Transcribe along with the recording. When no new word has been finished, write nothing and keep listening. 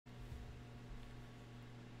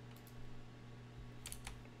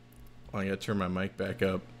Oh, I gotta turn my mic back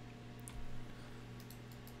up.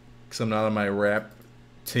 Because I'm not on my rap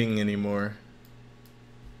ting anymore.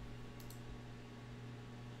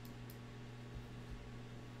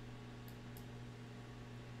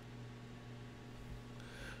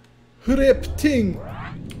 Rap ting!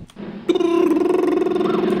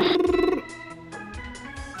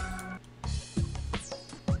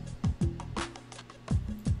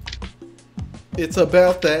 It's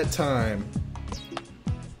about that time.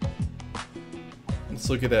 Let's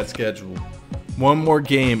look at that schedule. One more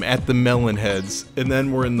game at the Melonheads, and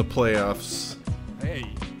then we're in the playoffs. Hey,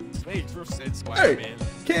 Hey,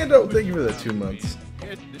 Kando, thank you for the 2 months.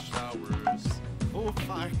 hit the showers. Oh,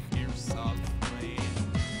 fuck yourself, man.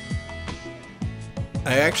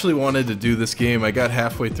 I actually wanted to do this game. I got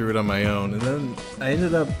halfway through it on my own, and then I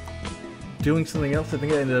ended up doing something else. I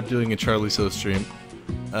think I ended up doing a Charlie So stream.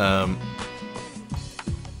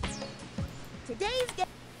 Today's game.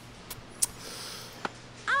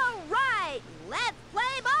 All right, let's play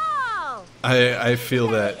ball. I feel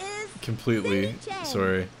that Today is completely. Cindy Chang.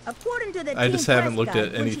 Sorry. According to the I team just haven't press looked guide,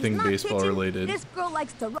 at when she's anything not baseball pitching, related This girl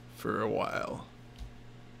likes to run. for a while.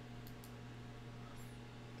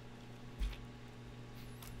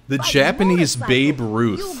 The Like Japanese motorcycle. Babe You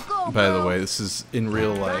Ruth, go, by the girl. way, this is in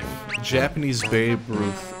real life. Japanese Babe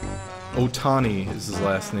Ruth. Otani is his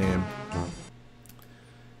last name.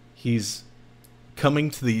 He's coming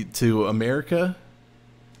to America,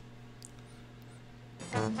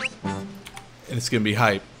 and it's gonna be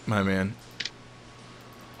hype, my man.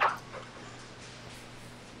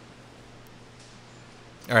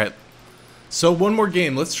 All right. So one more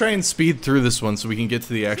game. Let's try and speed through this one so we can get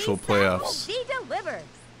to the actual playoffs. She delivers.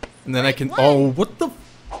 And then I can... One. Oh, what the...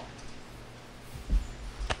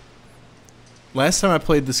 Last time I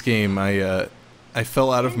played this game, I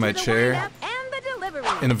fell out of my Into the chair windup and the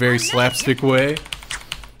delivery. in a very Another slapstick way.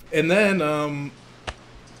 And then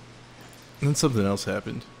something else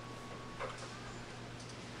happened.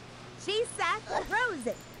 She sat, throws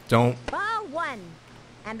it. Don't... Ball one.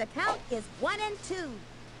 And the count is 1-2.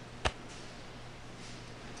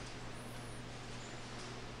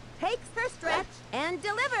 Takes her stretch and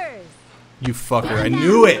delivers. You fucker. I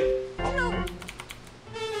knew it! No.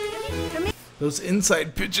 Give me- Those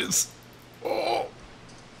inside pitches. Oh.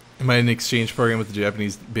 Am I in an exchange program with the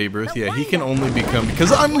Japanese Babe Ruth? Yeah, he can only become...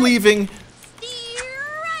 Because I'm leaving...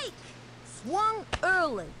 Strike. Swung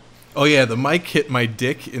early. Oh yeah, the mic hit my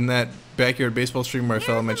dick in that backyard baseball stream where I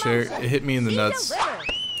fell on my chair. It hit me in the She nuts delivers.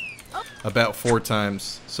 Oh, about 4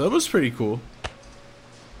 times. So it was pretty cool.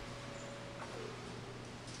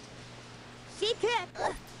 she kicks.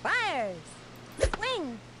 Fires.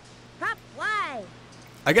 Swing. Pop wide.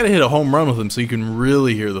 I gotta hit a home run with him so you can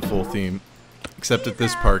really hear the full theme. Except at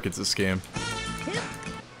this park, it's a scam.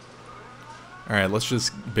 Alright, let's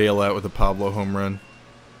just bail out with a Pablo home run.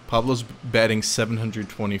 Pablo's batting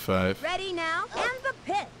 725. Ready now. And the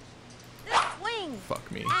pitch. The swing.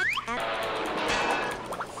 Fuck me. And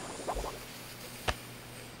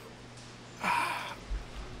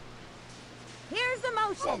here's the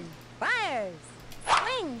motion. Fires.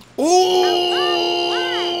 Swing. Oh!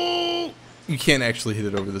 You can't actually hit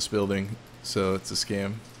it over this building, so it's a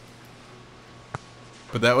scam.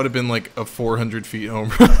 But that would have been like a 400 feet home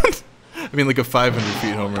run. I mean, like a 500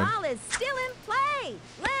 feet home run. Ball is still in play.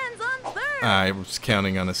 Lands on third. I was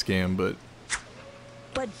counting on a scam, but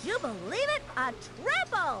Would you believe it? A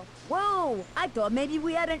triple. Whoa. I thought maybe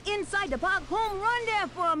we had an inside the park home run there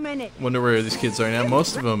for a minute. wonder where these kids are now.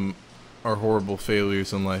 Most of them are horrible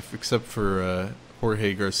failures in life, except for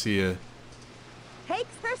Jorge Garcia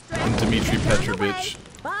Takes her stretch. and Dmitry Gets on the Petrovich. way.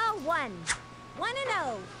 Ball one.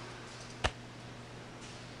 1-0.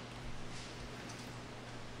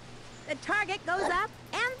 The target goes up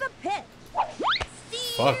and the pitch.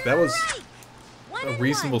 Fuck, that was Strike. a 1-1.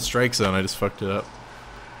 reasonable strike zone. I just fucked it up.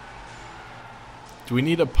 Do we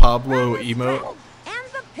need a Pablo emote? And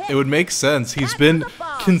the pitch. It would make sense. He's Back been to the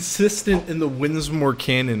ball. consistent in the Winsmore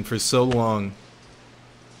canon for so long.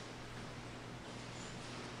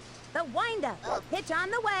 The windup. Pitch on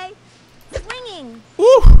the way. Swinging.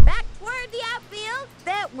 Woo! Back toward the outfield.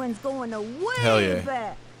 That one's going away. Hell yeah.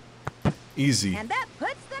 Back. Easy. And that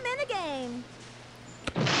puts them in a game.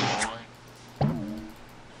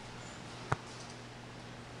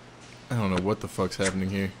 I don't know what the fuck's happening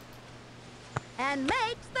here. And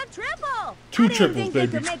makes the triple. Two I didn't triples, think they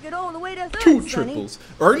baby. could make it all the way to third, Two Sonny. triples.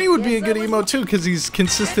 Ernie would be a Yes, good I was emo too, because he's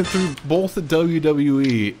consistent through both the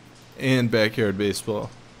WWE and backyard baseball.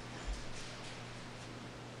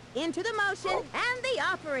 Into the motion and the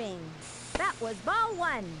offering. That was ball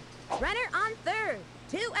one. Runner on third.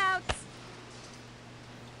 2 outs.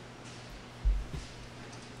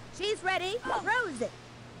 She She's ready. Throws it.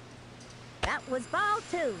 That was ball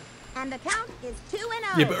 2. And the count is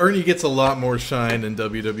 2-0. Yeah, but Ernie gets a lot more shine in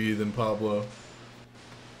WWE than Pablo.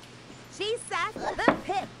 She sat the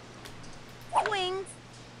pit. Swings.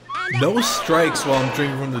 And No strikes while I'm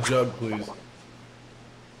drinking from the jug, please.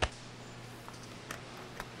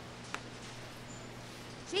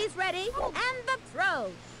 She's ready. And the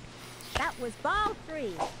throw. That was ball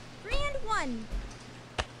 3. 3-1.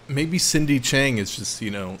 Maybe Cindy Chang is just,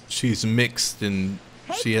 you know, she's mixed and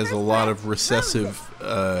she has a lot of recessive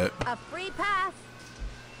A free pass.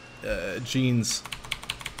 genes.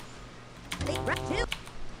 Two.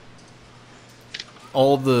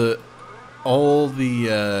 All the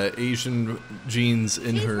Asian genes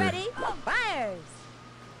in She's her ready. Fires.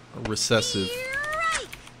 are recessive. Strike.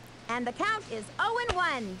 And the count is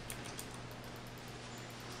 0-1.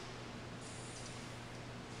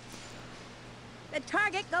 The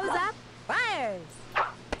target goes up. Fires.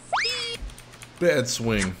 Steve. Bad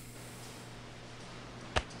swing.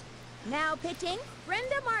 Now pitching.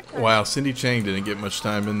 Brenda Marcus. Wow, Cindy Chang didn't get much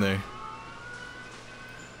time in there.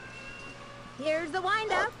 Here's the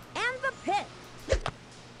windup and the pit.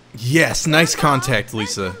 Yes, nice contact,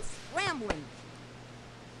 Lisa. Scrambling.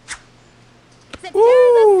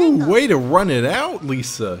 Ooh, way to run it out,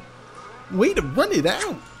 Lisa. Way to run it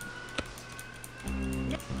out.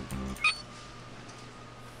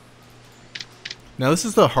 Now this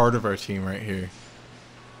is the heart of our team right here.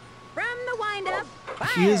 From the windup.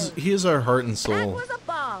 He is our heart and That soul. was a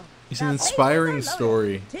ball. He's an The bases inspiring are loaded.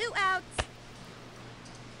 story. 2 outs.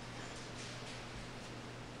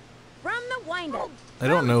 From the windup. I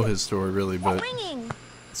don't know his story really, but Swinging.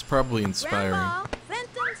 it's probably Ground inspiring. ball. Sent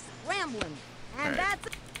him scrambling. And All right. that's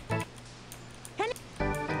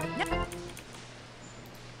Yep.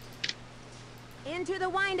 Into the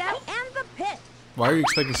windup and the pit. Why are you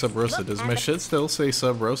expecting Sub Rosa? Does my shit still say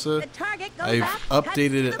Sub Rosa? The target goes I've up,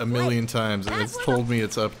 updated cuts it the a million plate. times and That it's was told a- me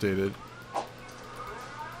it's updated.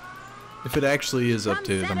 If it actually is From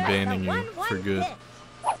updated, I'm center, banning the you 1-1 for good.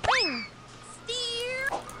 pitch. Swing. Steer.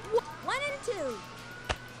 1 and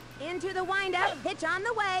 2. Into the windup. Pitch on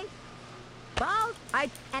the way. Ball.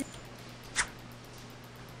 And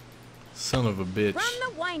Son of a bitch.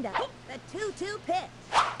 from the windup. The 2-2 pitch.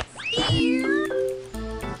 Steer.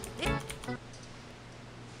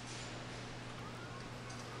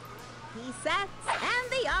 He sets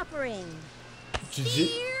and the offering.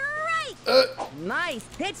 Right. Nice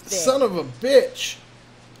pitch there. Son of a bitch!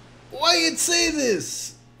 Why it say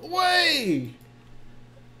this? Why?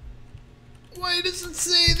 Why does it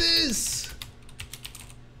say this?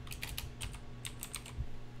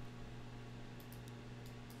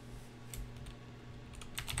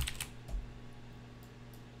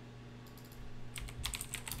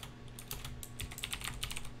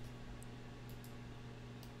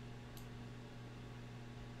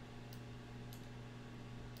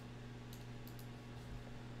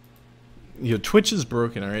 Yo, Twitch is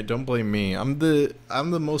broken, alright? Don't blame me. I'm the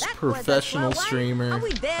most That was a professional slow one. streamer. Are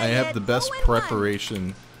we there I have yet? the best 0-1.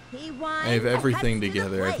 preparation. He won. I have everything Cuts to the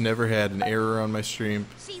together. I've plate. never had an error on my stream.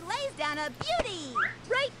 She lays down a beauty.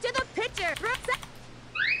 Right to the pitcher.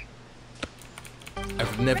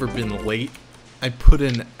 I've never been late. I put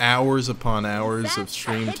in hours upon hours Set. of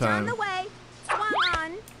stream Pitch on time. the way. Swung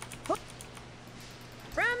on.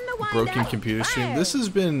 From the windup. Broken computer stream. Fires. This has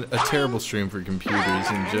been a terrible stream for computers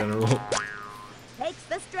in general. Takes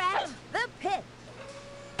the stretch. The pitch.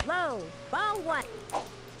 Low. Ball 1.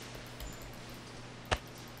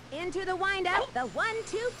 Into the windup. The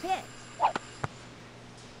 1-2 pitch.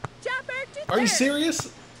 Chopper to Are you third.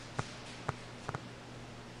 serious?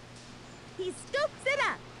 He scoops it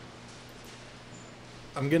up.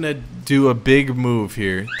 I'm gonna do a big move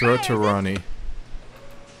here. Throw it to Ronnie.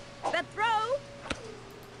 The throw.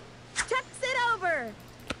 Chucks it over.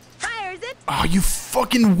 Fires it. Oh, you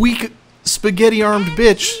fucking weak spaghetti-armed And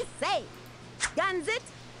bitch. he's safe. Guns it.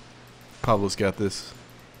 Pablo's got this.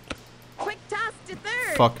 Quick toss to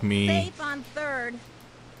third. Fuck me. Safe on third.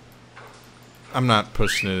 I'm not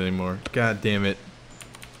pushing it anymore. God damn it.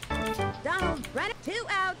 Donald Brennan. 2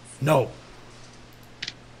 outs. No.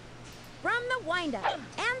 From the windup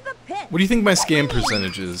and the pitch. What do you think my scam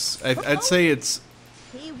percentage is? I'd say it's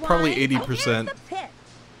He probably won. 80%. Here's the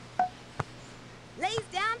pitch. Lays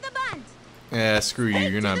down the bunt. Yeah, screw you.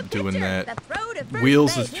 Straight You're to not the doing pitcher. that. The throw to first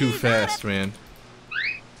Wheels base. is too He's on fast, it. man.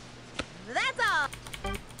 That's all.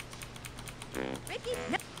 Ricky.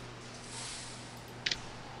 No.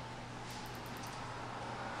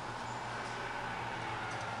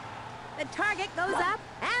 The target goes up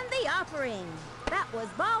and the offering. That was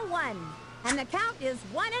ball 1. And the count is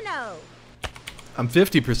 1-0. I'm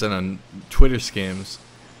 50% on Twitter scams.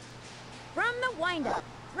 windup.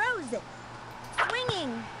 Throws it.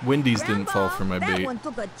 Swinging. Wendy's Ground didn't fall ball. for my That bait. one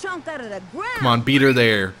took a chunk out of the ground. Come on, beat her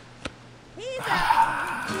there. He's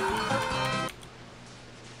out.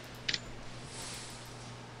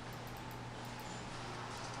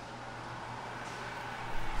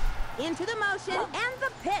 Into the motion and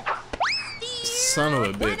the pit. Son of a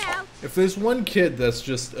One bitch. out. If there's one kid that's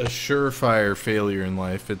just a surefire failure in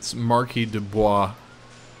life, it's Marquis Dubois.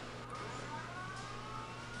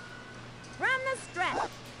 From the stretch.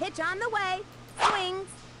 Pitch on the way. Swings.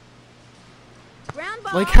 Ground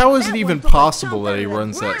ball. Like, how is That it even one took a possible chunk that out he of the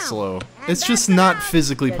runs that ground. slow? And It's just that's not out.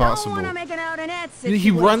 physically You don't possible. wanna make an out and out He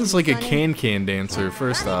runs situation, like a Sonny. can dancer,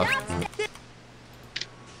 first off.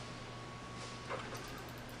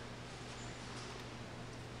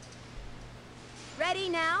 Ready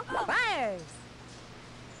now. Fires.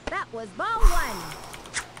 That was ball one.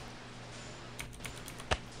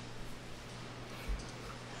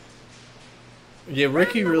 Yeah,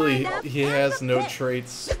 Ricky really, he has no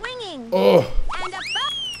traits. Swinging. Oh, And a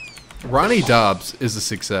foul. Ronnie Dobbs is a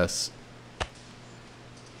success.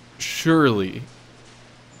 Surely.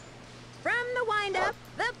 From the windup,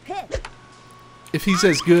 the pit. If he's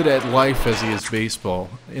as good at life as he is baseball,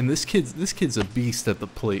 and this kid's a beast at the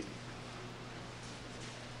plate.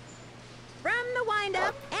 From the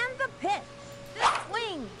windup and the pit. The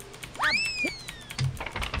swing.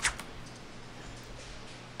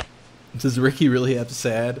 Does Ricky really have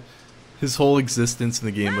sad? His whole existence in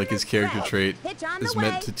the game, like his character trait, is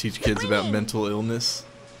meant to teach kids about mental illness.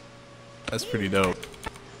 That's pretty dope.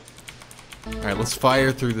 Alright, let's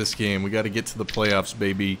fire through this game. We gotta get to the playoffs,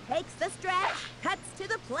 baby. Takes the stretch. Cuts to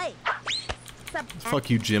the plate. Fuck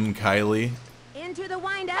you, Jim Kiley. Into the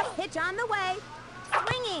windup. Pitch on the way.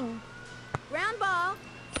 Swinging. Ground ball.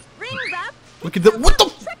 Springs up. Look at the- what the-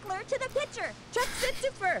 Trickler to the pitcher. Chucks it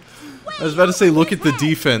to first. I was about to say, look at the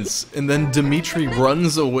defense, and then Dimitri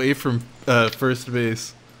runs away from first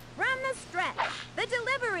base. From the stretch. The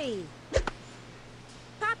delivery.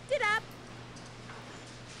 Popped it up.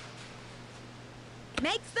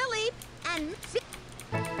 Makes the leap and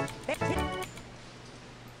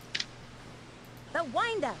the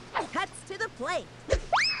windup cuts to the plate.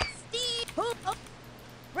 Steve from the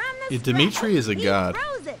Yeah, stretch. Dimitri is a He god.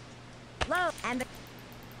 throws it low and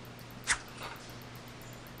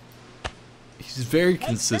He's very takes the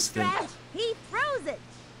consistent. stretch. He throws it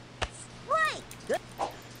straight. Good.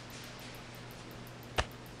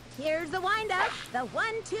 Here's the windup. The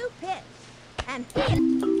 1-2 pitch and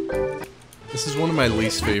hit. This is one of my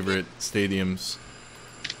least favorite stadiums.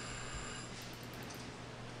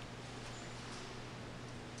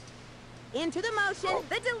 Into the motion,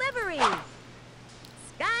 the delivery.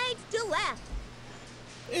 Skies to left.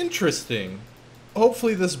 Interesting.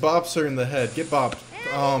 Hopefully this bops her in the head. Get bopped.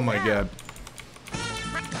 Oh my god.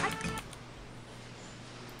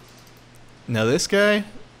 Now this guy,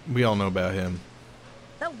 we all know about him.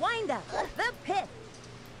 The windup, the pit.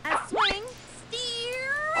 A swing, steer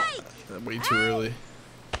right. Way too early.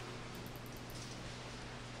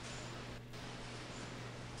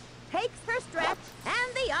 Takes her stretch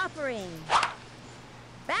and the offering.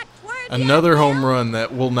 Back toward the Another home outfield. run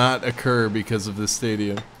that will not occur because of this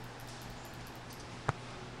stadium.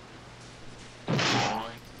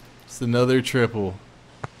 It's another triple.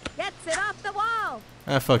 Gets it off the wall.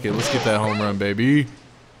 Ah, fuck it. Let's get that home run, baby.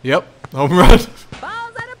 Yep, home run.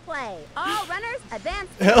 Ball's out of play. All runners advance.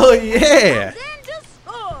 Hell yeah! Comes in to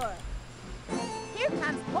score. Here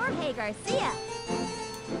comes Jorge Garcia.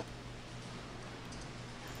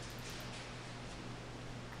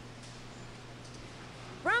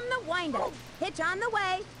 From the windup, pitch on the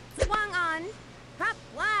way, swung on, pop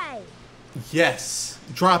fly. Yes.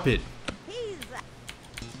 Drop it. He's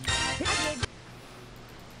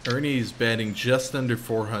Ernie's batting just under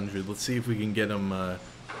 400. Let's see if we can get him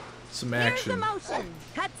some Here's the action. motion,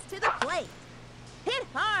 cuts to the plate, hit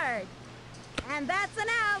hard, and that's an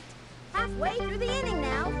out. Halfway through the inning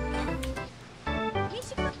now.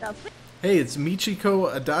 Hey, it's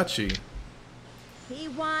Michiko Adachi. He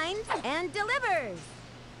winds and delivers.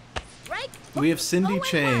 Strike. We have Cindy 0-1.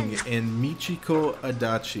 Chang and Michiko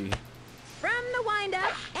Adachi. From the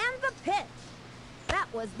windup and the pitch. That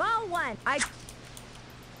was ball one.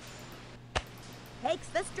 Takes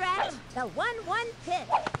the stretch. The 1-1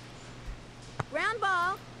 pitch. Ground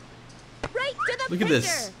ball. Right to the Look at pitcher.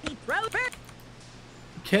 this. He throws it.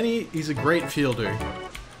 Kenny, he's a great fielder.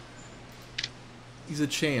 He's a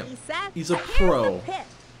champ. He sat. He's a Here's pro. the pitch.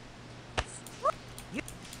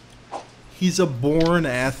 He's a born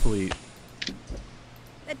athlete.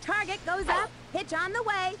 The target goes up. Pitch on the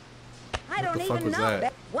way. I don't the fuck even was know.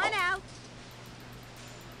 that? One out.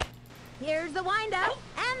 Here's the windup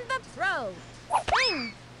and the throw.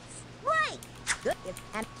 Swing. Strike. Good.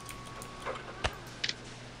 And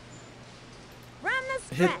from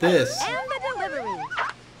the stretch. Hit this. And the delivery.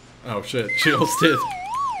 Oh shit, she almost did.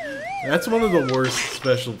 That's one of the worst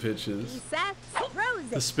special pitches. He sets, throws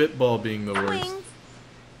The it. spitball being the worst. Swings.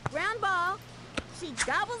 Ground ball. She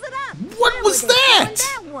gobbles it up. What Where was were they that?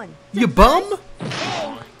 throwing that one? You bum?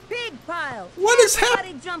 Big pile. What is Everybody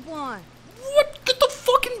happening? jump on. What? Get the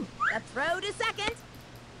fucking... The throw to second.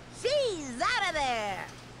 She's out of there.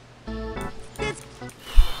 This.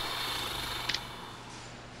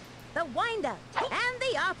 The windup and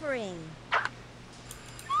the offering.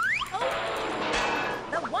 Oh.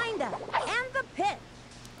 The windup and the pitch.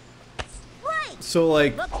 Right. So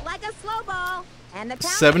like Looks like a slow ball. And the count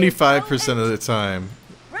is 75% slow of the time,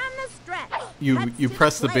 from the stretch. you Cuts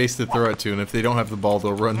press to the base to plate. throw it to, and if they don't have the ball,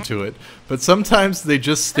 they'll run to it. But sometimes they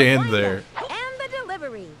just stand The there. windup and the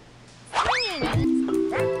delivery. Swinging.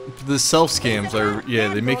 That The self scams are,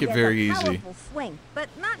 yeah, they make it very Gets a easy. powerful swing, but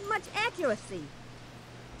not much accuracy.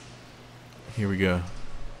 Here we go.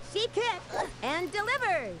 She kicks and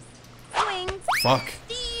delivers. Swings. Fuck.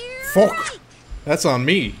 Steer Fuck. right. That's on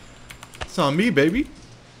me. It's on me, baby.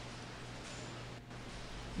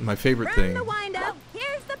 My favorite From thing the windup,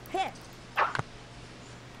 here's the pitch.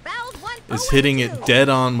 Fouls one, is 0-2. hitting it dead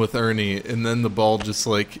on with Ernie, and then the ball just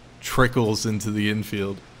like trickles into the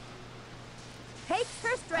infield. Takes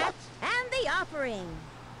her stretch and the offering.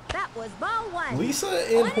 That was ball one. Lisa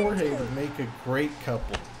and 1-2. Jorge would make a great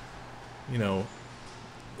couple. You know,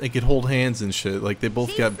 they could hold hands and shit. Like they both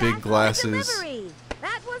She's got set big for the glasses. delivery.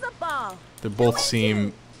 That was a ball. They both 2-2.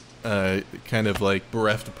 seem kind of like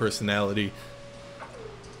bereft of personality.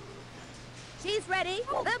 She's ready.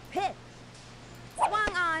 The pitch.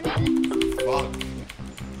 Swung on. Fuck.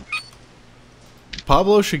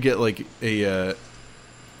 Pablo should get like a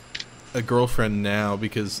girlfriend now,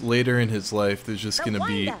 because later in his life there's just The gonna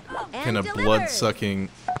be windup and kind of delivers. blood sucking.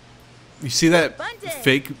 You see that Bunted.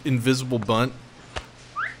 fake invisible bunt?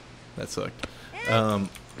 That sucked.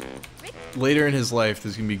 Later in his life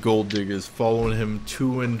there's gonna be gold diggers following him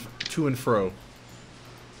to and fro.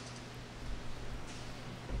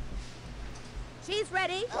 She's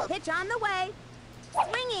ready. Pitch on the way.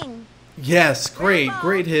 Swinging. Yes, great, Ground ball.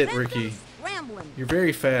 great hit, Sends Ricky. them Scrambling. You're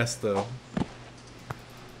very fast though.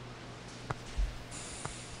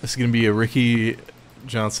 This is gonna be a Ricky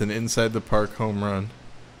Johnson inside the park home run.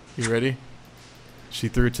 You ready? She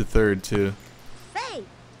threw it to third too. Safe.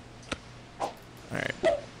 Alright.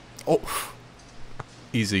 Oh.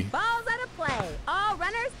 Easy. Balls out of play. All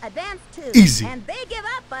runners advance two. Easy. And they give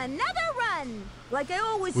up another run. Like I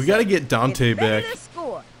always We say, gotta get Dante it's better back. to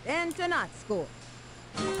score than to not score.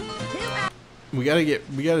 2 out. We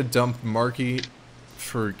gotta dump Marky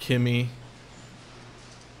for Kimmy.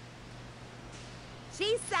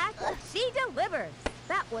 She set. She delivers.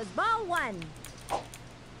 That was ball one.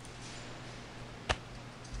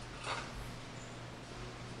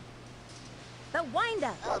 The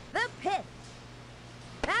windup. The pitch.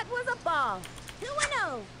 That was a ball.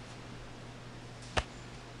 2-0.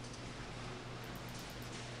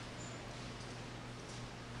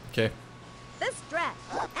 Okay. The stretch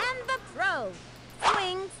and the throw.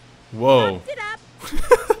 Swings. Whoa. Popped it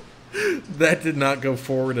up. That did not go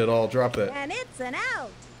forward at all. Drop that. And it's an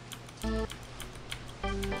out.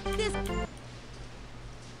 This.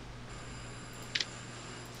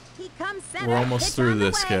 He comes center. We're almost pitch through on the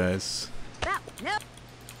this, way. guys. That, no.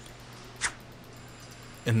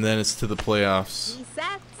 And then it's to the playoffs. He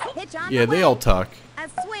sets. Pitch on Yeah, the way. they all talk. A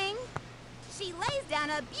swing. She lays down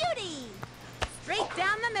a beauty. Straight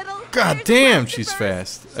down the middle. God Here's damn, Christopher. she's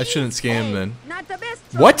fast. I She's shouldn't scam safe. then. Not the best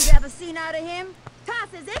What? throw I've ever seen out of him.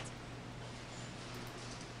 Tosses it.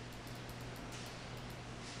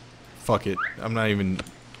 Fuck it. I'm not even...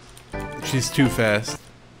 She's too fast.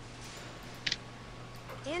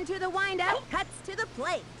 Into the windup. Cuts to the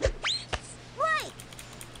plate. Strike.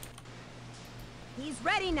 He's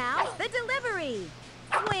ready now. The delivery.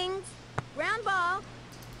 Swings. Ground ball.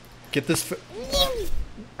 Get this...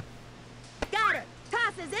 Got her.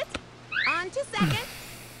 Tosses it. On to second.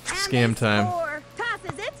 And Scam they time. score.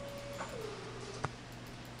 Tosses it.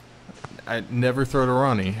 I never throw to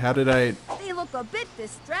Ronnie. How did I... They look a bit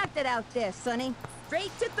distracted out there, Sonny.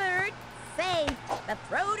 Straight to third. Safe. The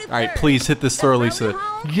throw to third. Alright, please hit this The throw, throw Lisa. to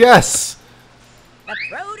home. Yes! The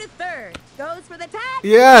throw to third. Goes for the tag.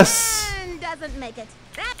 Yes! And doesn't make it.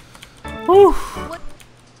 That Whew. would...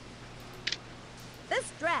 The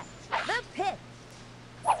stretch. The pitch.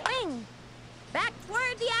 Swing. Back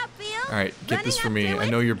toward the outfield. Alright, get Running this for up me. to I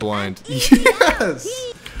it. know you're blind. An easy out.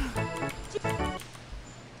 Yes!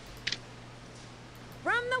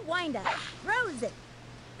 From the windup. Throws it.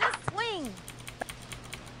 The swing.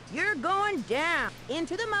 You're going down.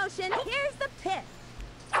 Into the motion. Here's the pitch.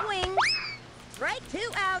 Swing. Strike 2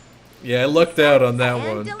 out. Yeah, I lucked out on that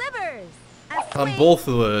And one. delivers. On both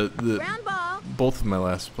of Ground ball. both of my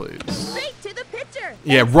last plays. Straight to the pitcher.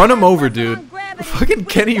 Yeah, run him over, dude. On gravity. Fucking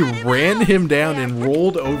Kenny We got him ran out. him down Yeah. and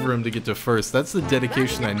rolled over him to get to first. That's the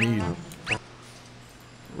dedication I need.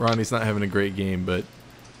 Ronnie's not having a great game, but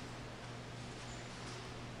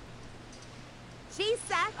She's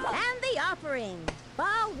set. And the offering.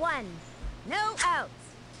 Ball 1. No outs.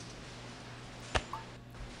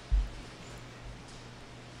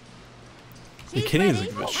 Yeah, She's Kenny doesn't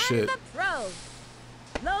ready, give a and shit. the throw.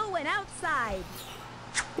 Low and outside.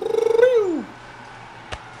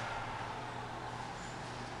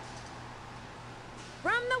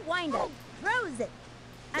 From the windup, throws it.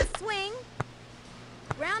 A swing.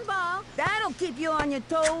 Ground ball. That'll keep you on your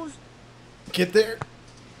toes. get there.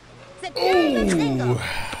 Secures a single. Ooh.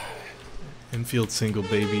 Infield single,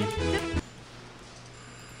 baby.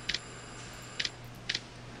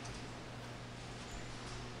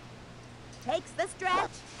 Takes the stretch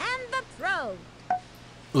and the throw.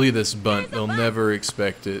 Look at this bunt. They'll never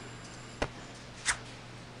expect it.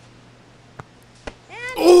 And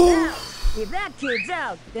Oh! out. If that kid's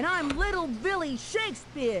out, then I'm Little Billy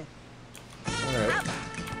Shakespeare. Alright.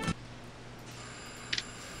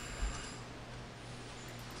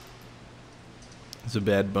 It's a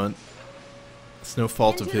bad bunt. It's no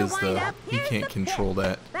fault of Into the his, though. windup. He Here's can't the control pitch.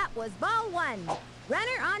 that. That was ball 1.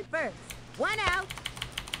 Runner on first. 1 out.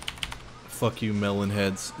 Fuck you, melon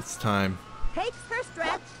heads. It's time. Takes her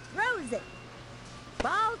stretch. Throws it.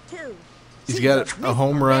 Ball 2. He's She got just a missed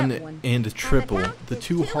home on run that one. and a triple. count The is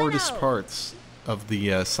two 2-0. hardest parts of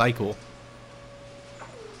the cycle.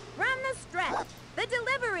 From the stretch. The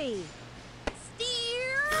delivery.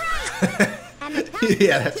 Steer right. And the count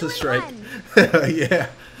Yeah, is that's a 2-1. strike. Yeah.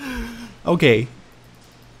 Okay.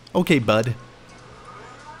 Okay, bud.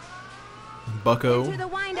 Bucko. Into the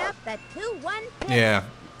windup. The 2-1 pitch. Yeah.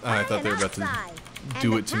 I High thought they were and about to outside. And do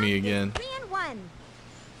the it to me count is again. 3-1.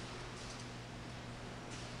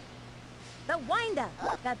 The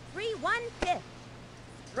windup. The 3-1 pitch.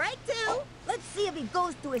 Strike 2. Let's see if he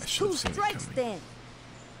goes to his I should have seen it 2-strike coming. stance.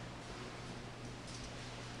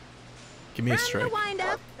 Give me a From strike. the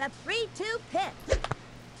windup. The 3-2 pitch.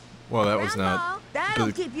 Well, that was Ground not ball. That'll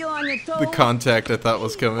the, keep you on your toes. the contact I thought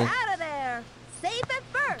was coming. Out of there. Safe at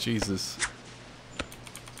first. Jesus.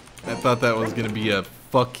 I thought that was going to be a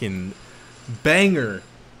fucking banger.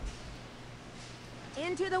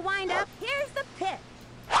 Into the windup. Here's the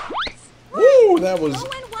pitch. Ooh, that was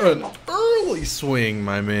 0-1. an early swing,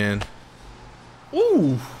 my man.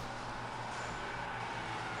 Ooh.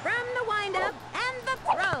 From the windup and the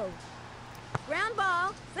throw. Ground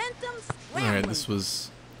ball. Sent him scrambling. Alright, this was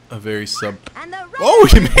a very sub... And the runner Oh,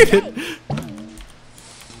 you is made it!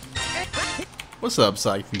 safe. What's up,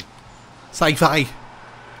 Sci-Fi? Sci-Fi!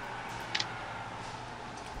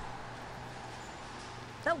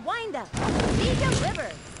 The windup. He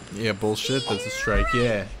delivers. Yeah, bullshit, that's a strike,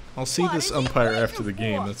 yeah. I'll see What this is he umpire waiting after the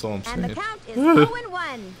game, for? that's all I'm And the saying. count is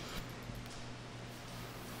 0-1.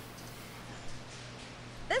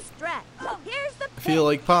 The stretch. Here's the pitch. I feel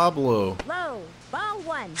like Pablo. Low. Ball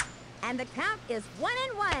 1. And the count is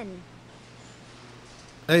 1-1.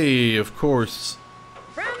 Hey, of course.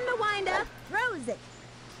 From the windup, throws it.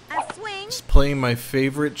 A swing. Just playing my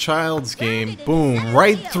favorite child's game. Boom,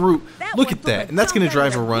 right through. Look at that, and that's gonna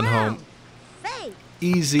drive a run home. Safe.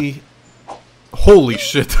 Easy. Holy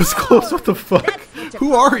shit, that's close. What the fuck? That's what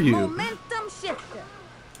Who call are you? Momentum shifter.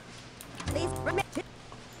 Please permit.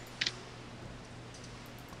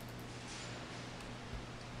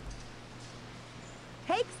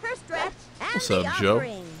 Takes her stretch and What's the up, Joe?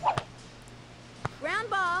 offering. Ground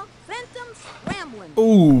ball, sent him scrambling.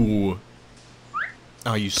 Ooh.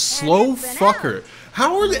 Oh, you slow it's been fucker. out.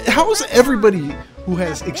 How is everybody who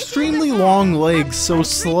has extremely long legs so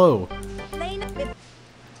slow?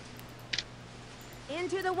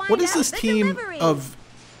 Into the What is windup, this the team delivery. of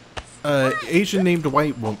Asian named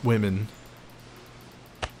white women?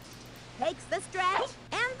 Takes the stretch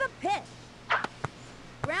and the pitch.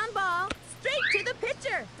 Ground ball, straight to the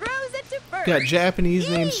pitcher. Throws it to first. Got Japanese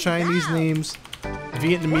names, Ease Chinese out. names,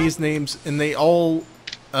 Vietnamese names, and they all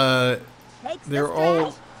Takes they're the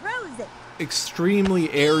all stretch, throws it. extremely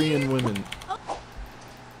Aryan women.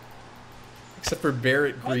 Except for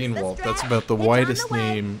Barrett Greenwald. That's about the It's on whitest the way.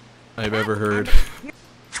 name I've ever heard.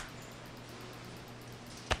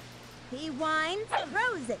 He winds,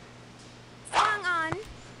 throws it. Swung on,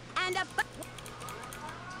 and a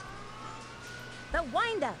the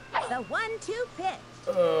windup, the 1-2 pitch.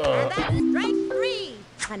 And that's strike 3.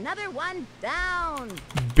 Another one down.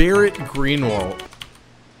 Barrett Greenwald.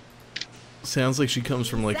 Sounds like she comes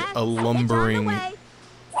from like Set, a lumbering, pitch on the way.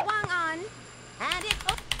 Swung on, and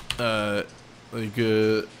it. like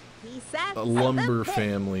He sets a lumber the pitch.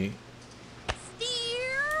 family,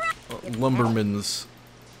 Steer. lumbermans.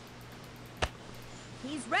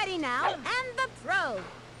 He's ready now, and the throw.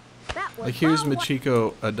 That was Like here's ball one.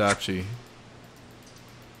 Michiko Adachi,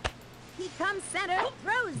 He comes center,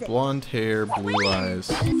 throws it. blonde hair, blue eyes.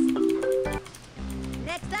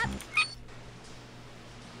 Next up.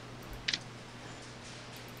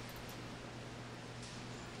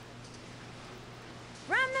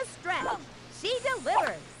 From the stretch, she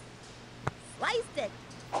delivers. Sliced it,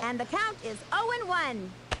 and the count is 0-1.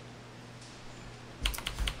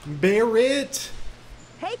 Barrett.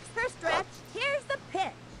 Takes her stretch. Here's the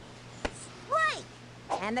pitch. Strike,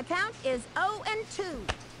 and the count is 0-2.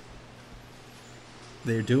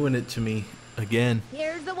 They're doing it to me again.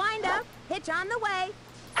 Here's the windup. Pitch on the way.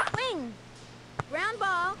 Swing. Ground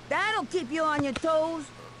ball. That'll keep you on your toes.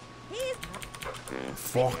 He's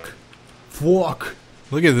Fuck. Fuck.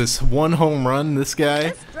 Look at this one home run. This guy.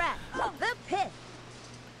 the stretch. The pitch.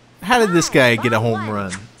 How did this guy get a Ball home one.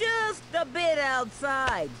 run? Just a bit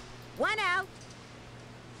outside. One out.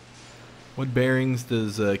 What bearings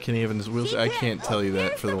does Kenny Evans' wheels? I can't tell you that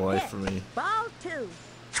Here's for the life pitch. of me. Ball 2.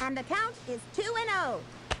 And the count is 2-0.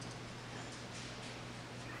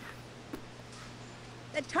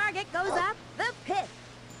 The target goes up. The pitch.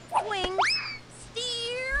 Swing.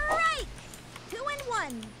 Strike.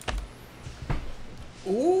 2-1.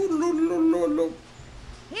 Oh no no no no!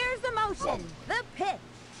 Here's the motion. The pitch.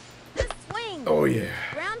 The swing. Oh yeah!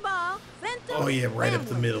 Ground ball. Center. Oh yeah! Right up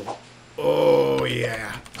the family. middle. Oh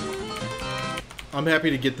yeah! I'm happy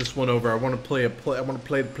to get this one over. I want to play I want to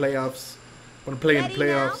play the playoffs. I want to play in the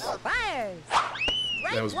Ready now. playoffs. Fires.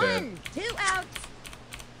 Strike That was one. bad. 2 outs.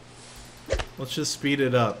 Let's just speed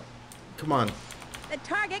it up. Come on. The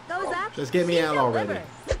target goes up. Just get me She out already. delivers.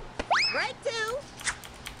 Strike 2.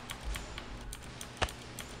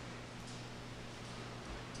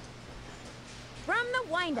 From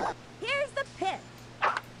the windup, here's the pitch.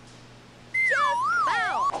 Just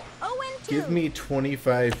foul. 0-2. Give me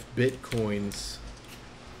 25 bitcoins.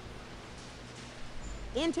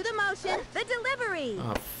 Into the motion, the delivery.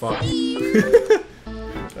 Oh fuck! Steer.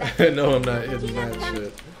 No, I'm not hitting that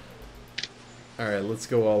shit. All right, let's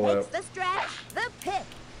go all Takes out. the stretch, the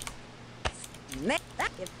pitch. Make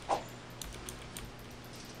that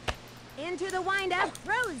into the windup,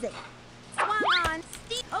 throws it. Swung on,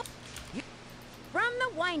 steep. Oh. From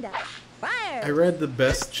the windup, fire. I read the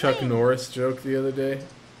best Chuck Norris joke the other day.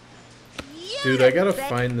 Dude, I gotta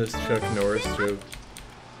find this Chuck Norris joke.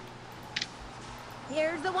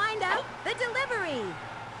 Here's the windup, the delivery.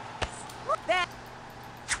 That.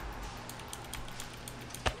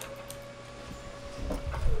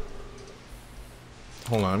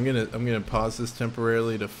 Hold on, I'm gonna pause this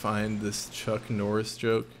temporarily to find this Chuck Norris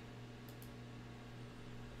joke.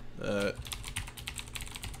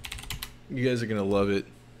 You guys are gonna love it.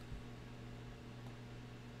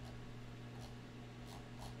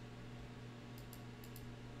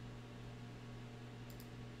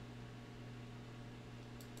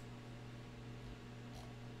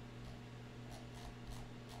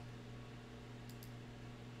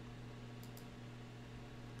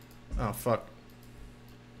 Oh fuck.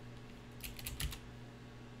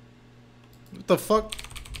 What the fuck?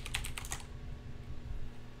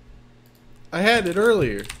 I had it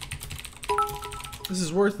earlier. This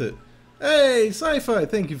is worth it. Hey, Sci-Fi,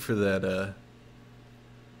 thank you for that,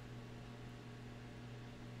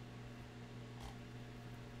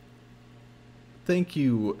 Thank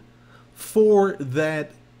you for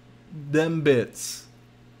that, them bits.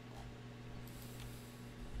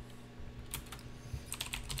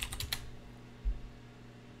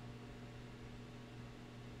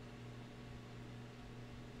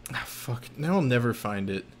 Ah, fuck. Now I'll never find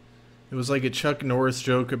it. It was like a Chuck Norris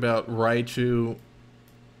joke about Raichu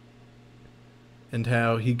and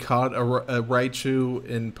how he caught a Raichu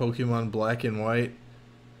in Pokemon Black and White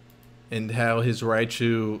and how his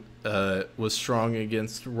Raichu was strong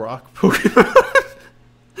against rock Pokemon.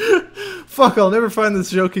 Fuck, I'll never find this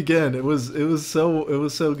joke again. It was so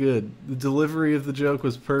good. The delivery of the joke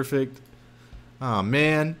was perfect. Aw,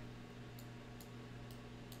 man.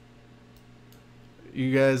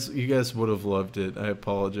 You guys would have loved it. I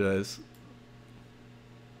apologize.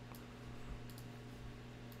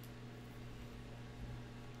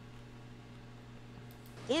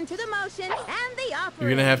 Into the motion and the offering. You're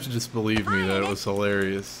gonna have to just believe me that it was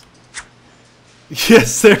hilarious.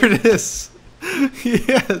 Yes, there it is.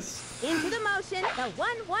 Yes. Into the motion, the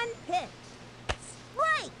 1-1 pitch.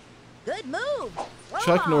 Strike.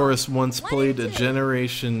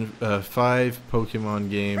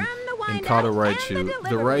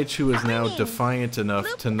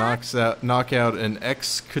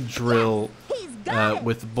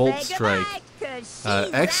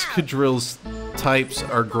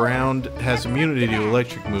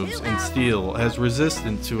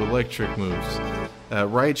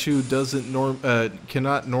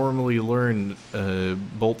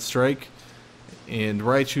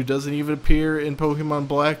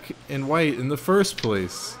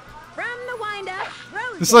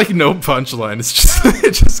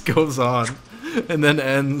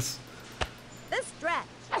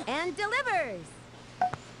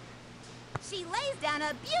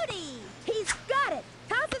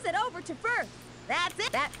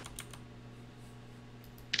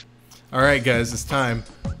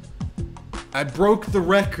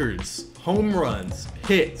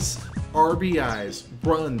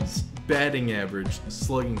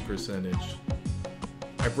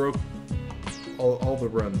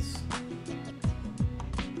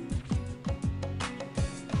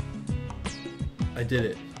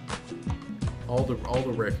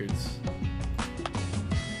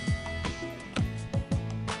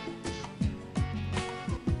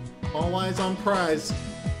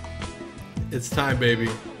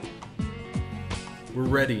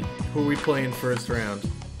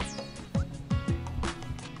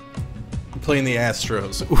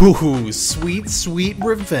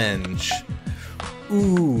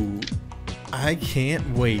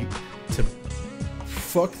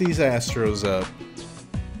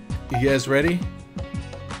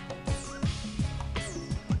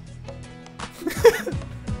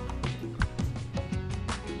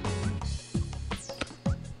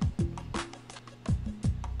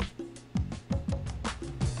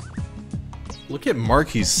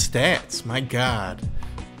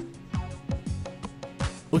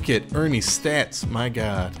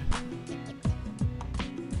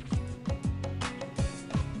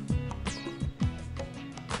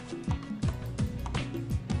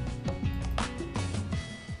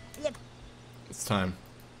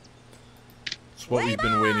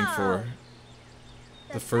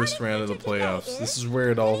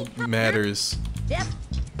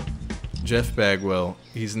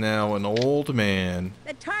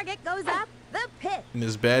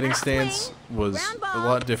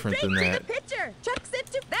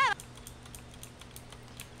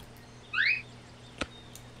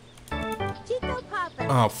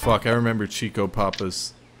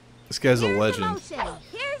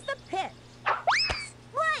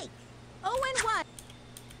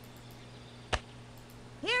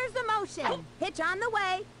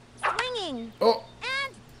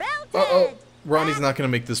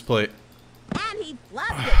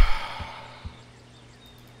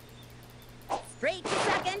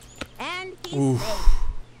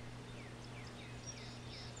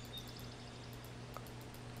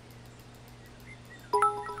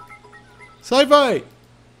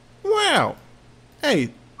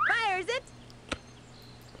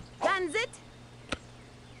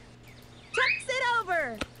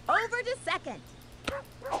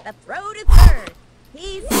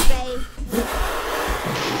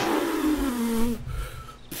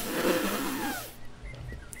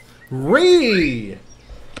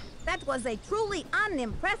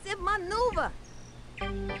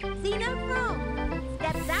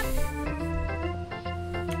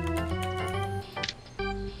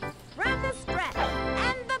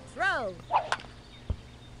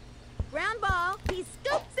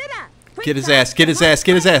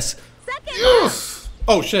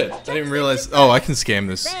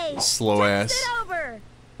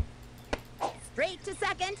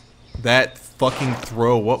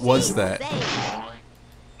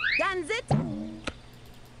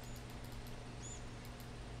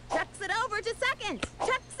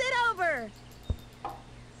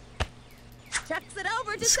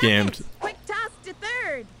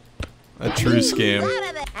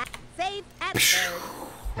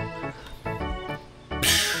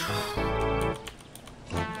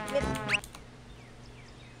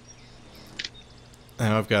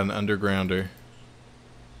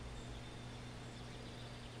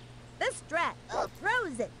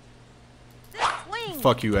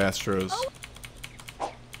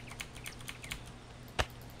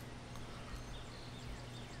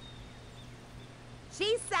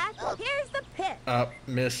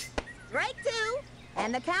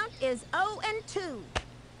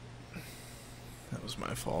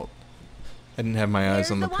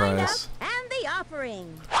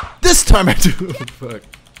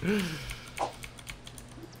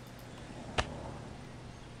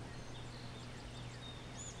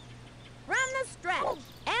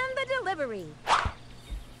 delivery.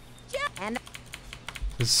 And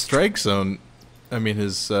His strike zone, I mean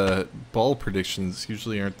his ball predictions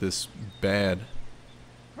usually aren't this bad.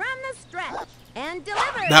 from the stretch and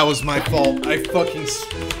deliver. That was my fault. I fucking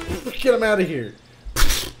get him out of here.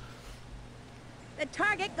 The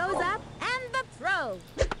target goes up and the throw.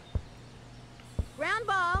 Ground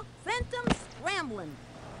ball sent him scrambling.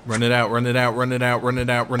 Run it out, run it out, run it out, run it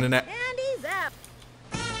out, run it out. And he's up.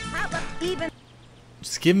 How about even?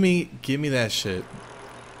 Just give me that shit.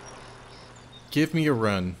 Give me a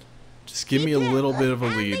run. Just give me a little bit of a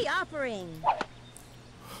And lead. the offering.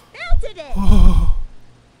 Belted it.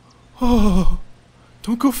 Oh,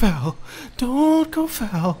 don't go foul. Don't go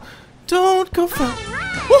foul. Don't go foul. Alright!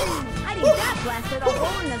 I think that blasted a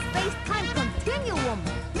hole in the space-time continuum.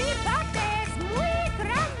 Mi parte es muy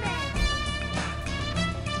grande.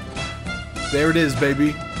 There it is,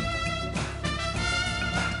 baby.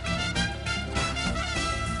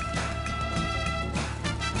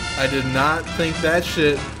 I did not think that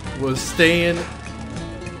shit was staying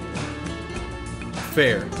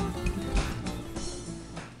fair.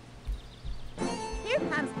 Here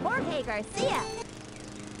comes Jorge Garcia.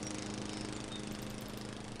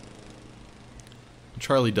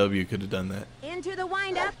 Charlie W could have done that. Into the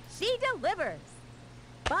windup, she delivers.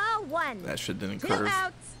 Ball one. That shit didn't 2 curve.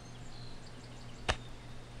 outs.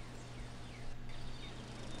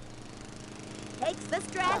 Takes the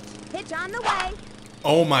stretch. Pitch on the way.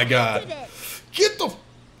 Oh my god. Belted it. Get the.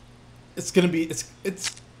 It's gonna be.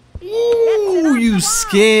 It's. Ooh, you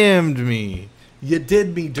scammed me. You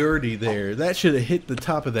did me dirty there. That should have hit the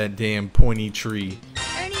top of that damn pointy tree.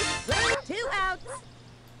 Ernie swing. 2 outs.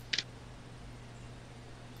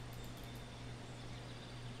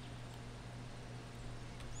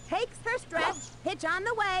 Takes her stretch. Pitch on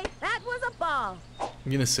the way. That was a ball.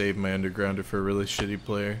 I'm gonna save my undergrounder for a really shitty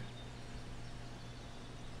player.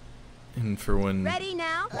 And for when Ready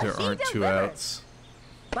now. there She aren't 2 delivers. outs.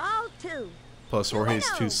 Ball 2. Plus, Jorge's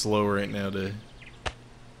Bueno. too slow right now to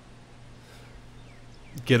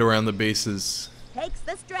get around the bases. Takes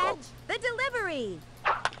the stretch. The delivery.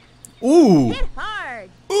 Ooh! Hit hard.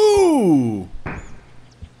 Ooh!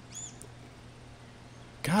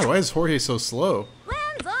 God, why is Jorge so slow?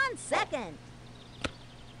 Lands on second.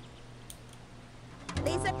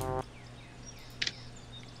 Lisa.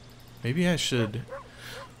 Maybe I should.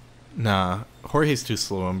 Nah, Jorge's too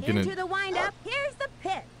slow. I'm Into gonna the windup. Here's the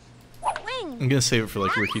pitch. Swing. I'm gonna save it for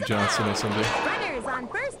like Ricky Johnson or something. Runners on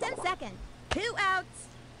first and second. 2 outs.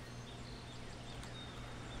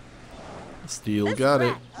 Steele The got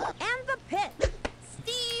it. stretch and the pitch.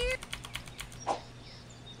 Steer.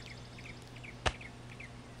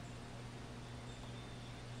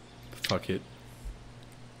 Fuck it.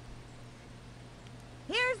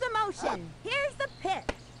 Here's the motion. Here's the pitch.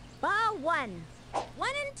 Ball 1. 1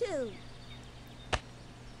 and 2.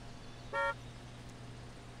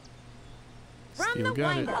 From Steele the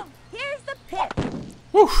got it. windup. Here's the pitch.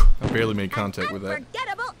 Woo! I barely made contact with that.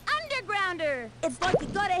 Unforgettable undergrounder. It's like you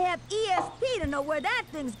gotta have ESP to know where that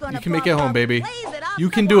thing's gonna. You can make pop it home, up. baby. Plays it off You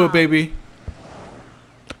the can do wall. it, baby.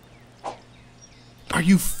 Are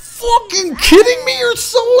you fucking kidding me? You're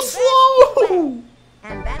so slow!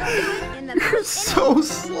 And that'll do it in the You're first so inning.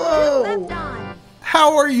 slow! Left on.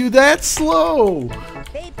 How are you that slow?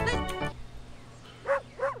 They flip.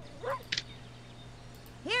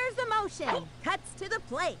 Here's the motion. Cuts to the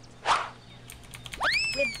plate.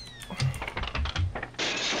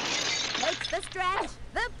 Takes the stretch.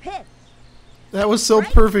 The pitch. That was so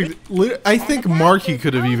perfect. I think Markey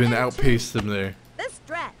could have even outpaced him there. The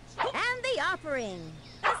stretch. And the offering.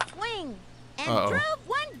 The swing. And Uh-oh. drove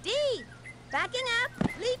one deep. Backing up.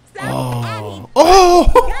 Leaps out. And he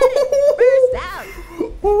Oh! burst out.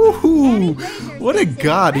 Ooh, what a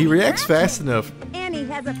god. He reacts fast enough And he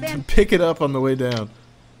has a to fan. pick it up on the way down.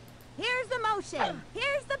 Here's the motion.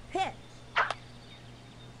 Here's the pitch.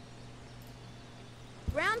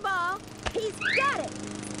 Ground ball. He's got it.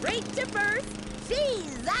 Straight to first.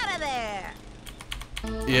 She's out of there.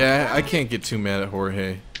 Yeah, I can't get too mad at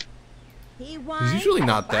Jorge. He won. He's usually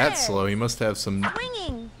not that Fires. slow. He must have some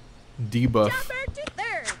Swinging. debuff. Jumper to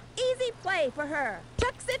third. Easy play for her.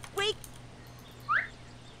 Tucks it weak.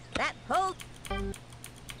 That hold.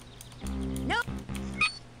 Nope.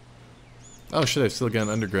 Oh shit, I've still got an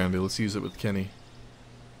underground. Let's use it with Kenny.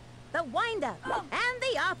 The windup. And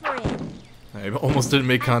the offering. I almost didn't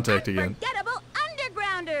make contact again. Unforgettable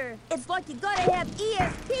undergrounder. It's like you gotta have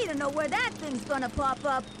ESP to know where that thing's gonna pop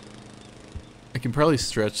up. I can probably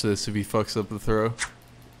stretch this if he fucks up the throw.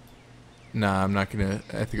 Nah, I'm not gonna.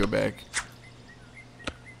 I have to go back.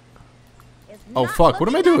 It's Oh, not fuck, what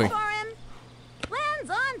am I looking doing? good for him. Lands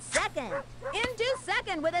on second. Into second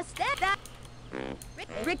second with a step.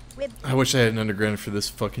 Rick with. I wish I had an underground for this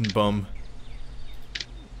fucking bum.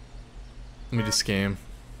 Let me just scam.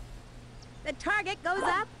 The target goes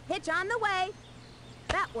up. Pitch on the way.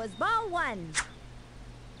 That was ball one.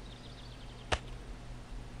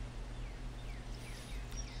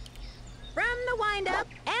 From the windup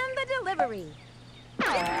and the delivery.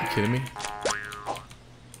 Are you kidding me?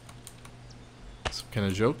 Some kind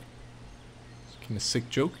of joke? Some kind of sick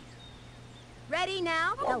joke? Ready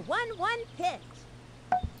now. The 1-1 pitch.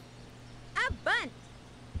 A bunt.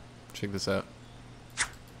 Check this out.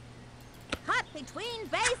 Hot between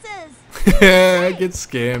bases. Get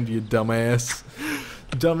scammed, you dumbass.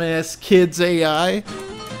 Dumbass kids AI.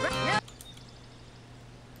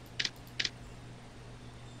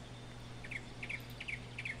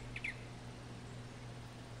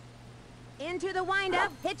 Into the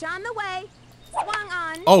windup. Pitch on the way. Swung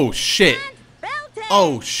on. Oh shit. And belted.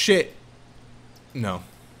 Oh shit. No.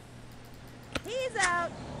 He's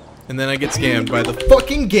out. And then I get scammed by the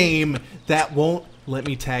fucking game that won't let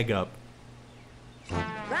me tag up.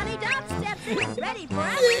 Ronnie Dobb steps in, ready for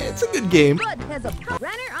action. It's a good game. Good has a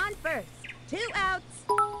runner on first. 2 outs.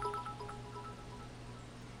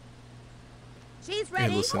 She's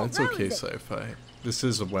ready. Hey, listen, it's okay, Throws it. sci-fi. This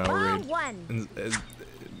is a WoW Ball raid. one. And,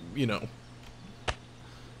 you know,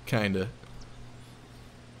 kinda.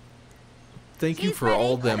 Thank you She's for ready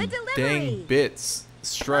all for them the delivery. dang bits.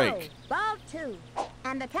 Strike. Oh, ball 2.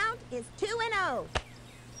 And the count is 2-0.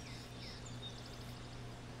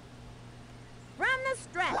 From the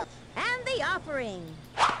stretch and the offering.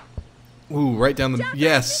 Ooh, right down the Jumper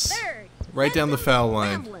yes. to third. Right down the Benson foul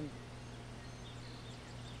line. Ramblin'.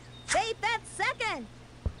 Safe at second.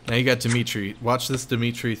 Now you got Dimitri. Watch this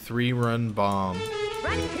Dimitri 3-run bomb.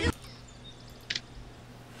 Run 2.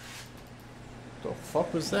 The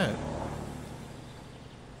fuck was that?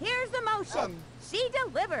 Here's the motion. She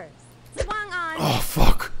delivers. Swung on. Oh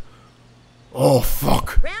fuck. Oh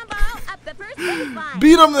fuck. Ground ball up the first baseline.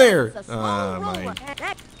 Beat him there. It's a slow Ah, roller. my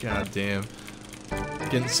god damn.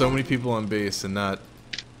 Getting so many people on base and not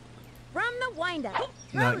From the windup.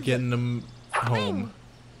 not getting them home.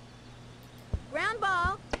 Ground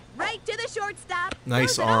ball right to the shortstop.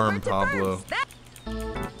 Nice Throws it arm, over to Pablo. first. Back.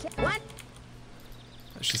 One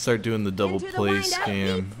I should start doing the double into the play windup. He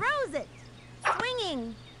scam. throws it.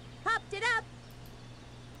 Swinging. Popped it up.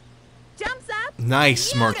 Jumps up.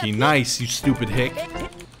 Nice, Marky. Beautiful. Nice, you stupid hick.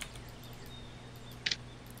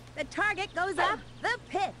 The target goes up. The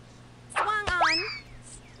pitch. Swung on.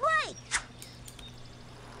 Strike.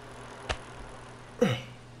 From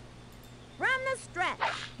the stretch.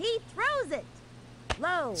 He throws it.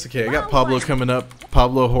 Low. It's okay. I got Ball Pablo one. coming up.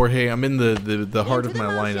 Pablo, Jorge. I'm in the heart Into of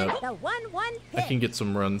my the motion. lineup. The 1-1 pitch. I can get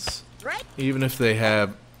some runs, Right even if they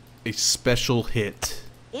have a special hit.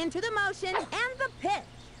 into the motion and the pitch.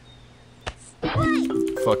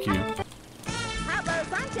 Strike. Fuck you. Pablo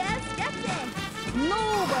Sanchez steps in.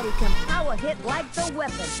 Nobody can power hit like the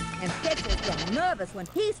weapon. And pitchers get nervous when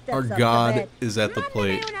he steps Our up God to bat. is at the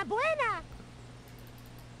plate. Mándame una buena.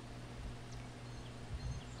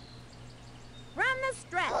 From the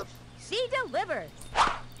stretch, she delivers.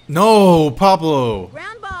 No, Pablo.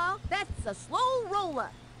 Ground ball, that's a slow roller.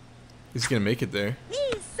 He's gonna make it there.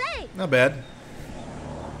 He's safe. Not bad.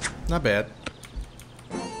 Not bad.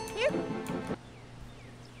 Here.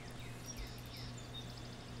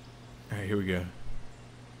 All right, here we go.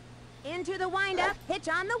 Into the windup, pitch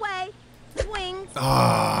on the way. Swings.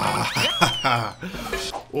 Ah.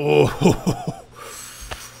 Oh.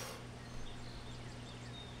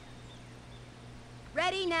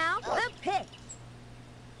 Ready now, the pitch.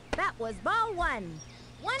 That was ball 1.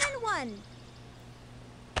 1-1.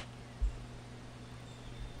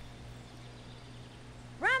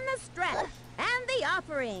 From the stretch and the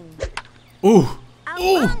offering. Ooh. A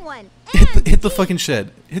Ooh. long one. Hit And the deep. fucking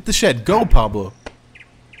shed. Hit the shed. Go, Pablo.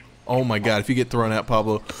 Oh my God! If you get thrown out,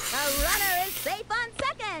 Pablo. The runner is safe on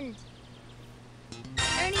second.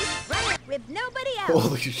 Ernie's running with nobody out.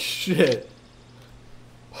 Holy shit.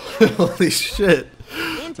 Holy shit.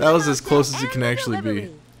 Into That the was as motion close as it and can the actually be.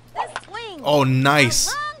 delivery. The swing. Oh, nice.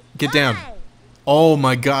 A long Get down. fly. Oh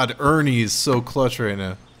my God, Ernie is so clutch right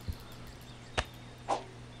now.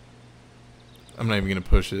 I'm not even gonna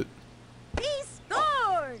push it. He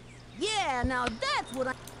scores. Yeah, now that's what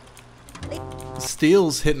I.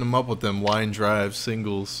 Steele's hitting him up with them line drive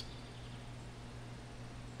singles.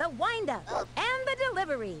 The windup and the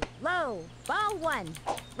delivery. Low. Ball 1.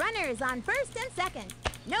 Runners on first and second.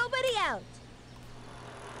 Nobody out.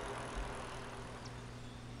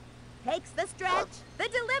 Takes the stretch. The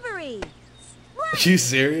delivery. Are Strike. you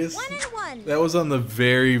serious? 1-1. That was on the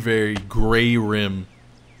very, very gray rim.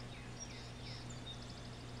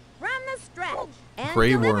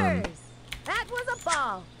 Prey worm. delivers. That was a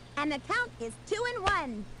ball, and the count is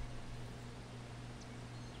 2-1.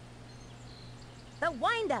 The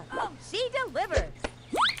windup. She delivers.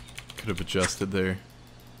 Could have adjusted there.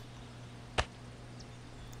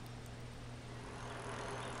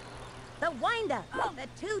 The windup.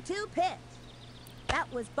 The 2-2 pitch.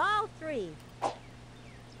 That was ball 3.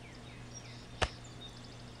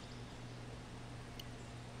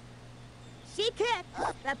 She kicked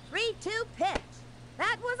the 3-2 pitch.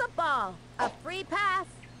 That was a ball. A free pass.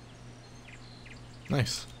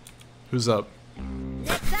 Nice. Who's up?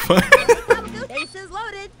 Bases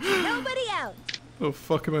loaded. Nobody out. What the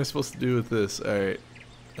fuck am I supposed to do with this? Alright.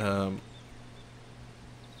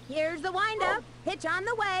 Here's the windup. Pitch on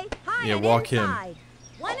the way. High Yeah, and walk him. inside.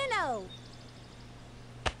 1-0.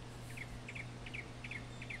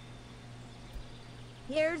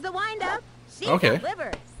 Here's the windup. She Okay.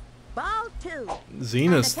 delivers. Ball 2.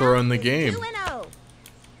 Xena's throwing the game. 2-0.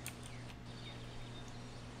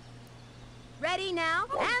 Ready now,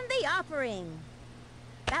 and the offering.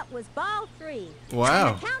 That was ball 3. Wow.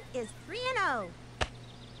 And the count is 3-0.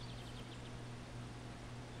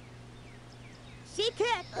 She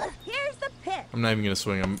kicked. Here's the pitch. I'm not even gonna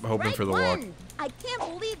swing. I'm hoping Strike for the walk. one. I can't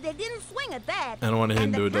believe they didn't swing at that. I don't want to hit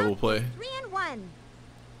And into the a double count play. is 3-1.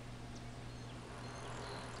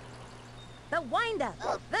 The windup.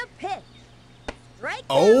 The pitch. Strike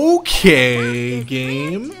 2. Okay, The count is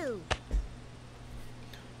game. 3-2.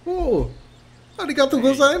 Oh, arigato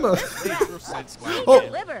gozaimasu. She Oh.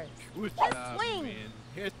 delivers. Good The job, swing. man.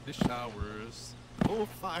 Hit the showers. Go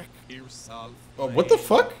fuck yourself. Oh, what the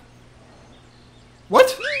fuck? What?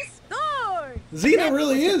 She scored. Xena That's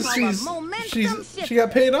really what you is. call a momentum She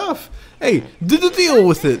got paid off. Hey, did the deal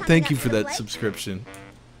with it. Thank you for that subscription.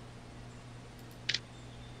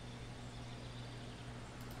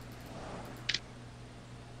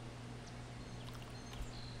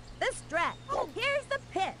 The stretch. Here's the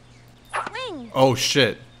pitch. Swing. Oh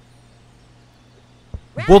shit.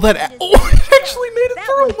 Round Well, that it is oh, it good. actually made it That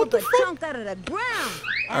through. one What the took a fuck? chunk out of the ground.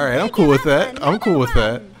 And All right, I'm they cool give with up that. I'm cool another with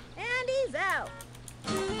that. run. And he's out.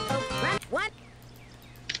 What?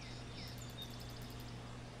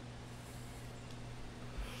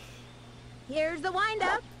 Here's the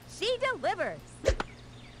windup. She delivers.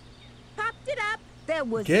 Popped it up. There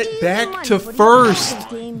was Get easy back money to for the first.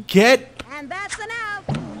 opposing team. Get. And that's an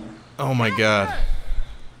out. Oh my god.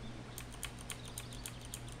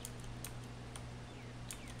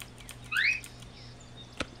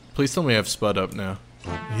 Please tell me I have Spud up now.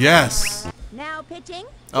 Yes. Now pitching.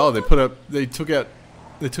 Oh, they put up. They took out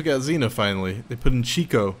Xena finally. They put in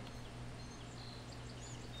Chico.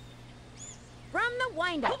 From the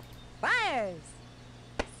windup. Fires.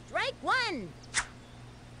 Strike 1.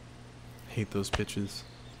 Hate those pitches.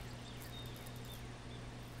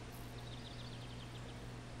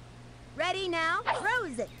 Ready now.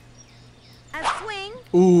 Throws it. A swing.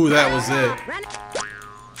 Ooh, that was it. Run.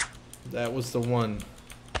 That was the one.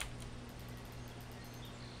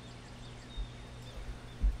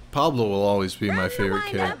 Pablo will always be my From the favorite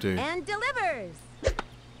windup character. and delivers.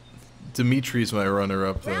 Dimitri's my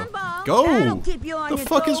runner-up though. Ground ball. Go! That'll keep you on The your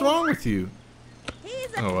fuck is toes. wrong with you?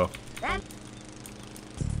 He's a Oh well. That,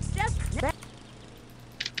 just,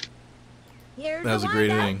 here's That was the a great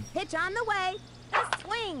windup. inning. Pitch on the way. A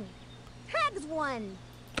swing. Tags one.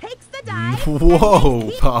 Takes the dive. Whoa,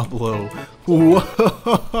 and Pablo. Whoa.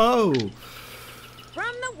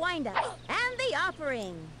 From the windup and the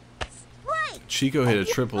offering. Strike. Chico hit a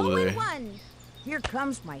triple today. 0-1. Here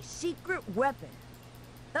comes my secret weapon.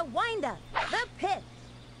 The windup. The pitch.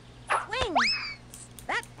 Swing.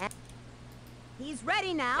 That. He's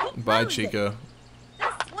ready now. Bye, Throws it. Chico.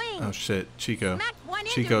 The swing. Oh shit, Chico. Smack one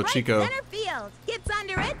Chico, into right Chico. center field. Gets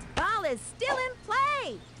under it. Ball is still in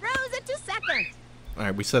play. Throws it to second.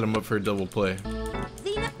 Alright, we set him up for a double play.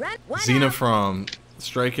 Xena run one Xena out. from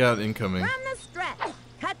strikeout incoming. From the stretch.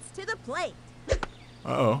 Cuts to the plate.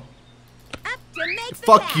 Uh-oh. Up to make the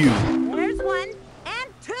Fuck catch. you. There's one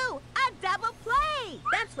and 2. A double play.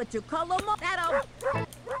 That's what you call a that'll.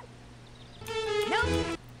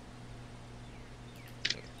 Nope.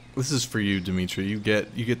 This is for you, Dimitri. You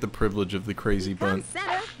get the privilege of the crazy From bunt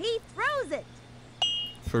center. He throws it.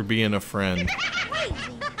 for being a friend. Crazy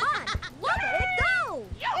bunt. Look at it go.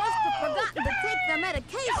 Must have forgotten to take the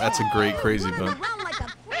medication. That's a great crazy Running bunt. around like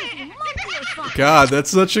a crazy monkey or something. God, that's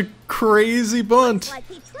such a crazy bunt. Like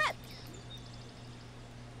he tripped.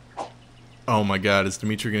 Oh my god, is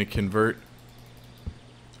Dimitri gonna convert?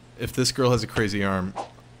 If this girl has a crazy arm.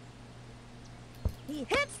 He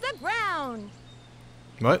hits the ground.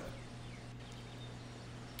 What?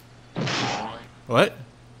 What?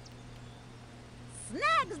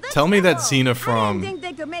 Snags the Tell me that I Xena didn't from. think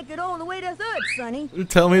they could make it all the way to third, Sonny.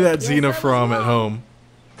 Tell me that Yes, Xena I was from at wrong. home.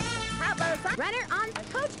 How about a runner on the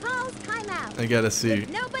coach calls timeout? I gotta see. With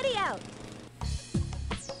nobody out.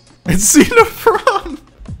 It's Xena from.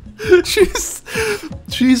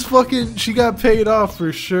 She's fucking. She got paid off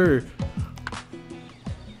for sure.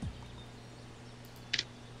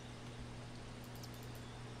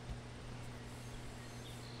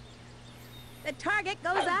 The target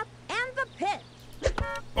goes up and the pitch.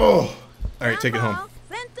 Oh. All right, take it Ground home. ball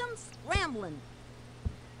sent them scrambling.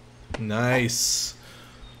 Nice.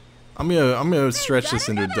 I'm gonna stretch this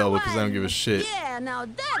into a double because I don't give a shit. Yeah, now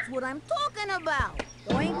that's what I'm talking about.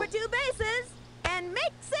 Going for 2 bases and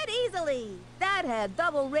makes it easily. That had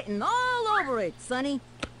double written all over it, Sonny.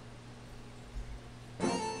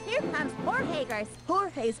 Here comes Jorge Garcia.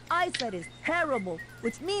 Jorge's eyesight is terrible,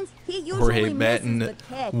 which means he usually Jorge misses batting the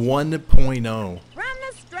catch. 1.0. From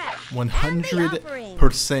the stretch.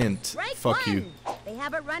 100%. Strike Fuck one. you. They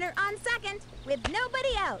have a runner on second with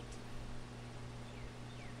nobody out.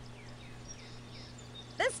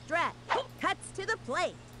 The stretch cuts to the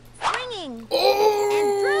plate, swinging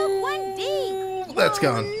and drove one deep. That's Oh,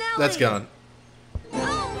 gone. That's Nelly. gone.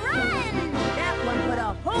 Home run! That one put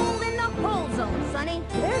a hole in the hole zone, Sonny.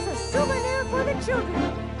 There's a souvenir for the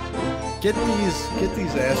children. Get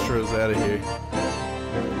these Astros out of here.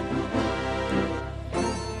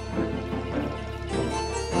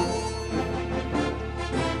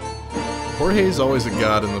 Jorge's always a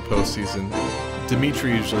god in the postseason.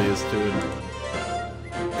 Dimitri usually is too.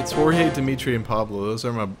 It's Jorge, Dimitri, and Pablo. Those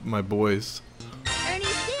are my boys. Ernie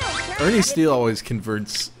Steele. Ernie Steele always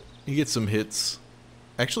converts. He gets some hits.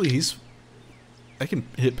 Actually, I can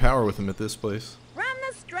hit power with him at this place. From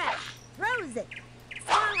the stretch, throws it.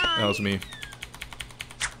 Swung on. That was me.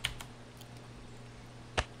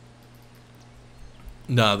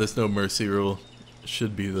 Nah, there's no mercy rule.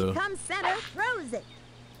 Should be though. Comes center, throws it.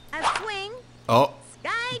 A swing, Oh,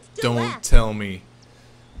 skied to don't left. tell me.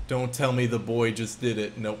 Don't tell me the boy just did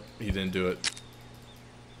it. Nope, he didn't do it.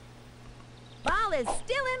 Ball is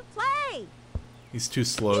still in play. He's too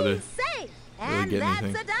slow to. He's safe. really And get that's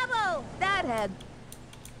anything. a double. That had.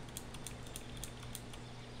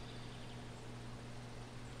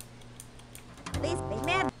 These big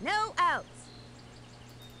men, no outs.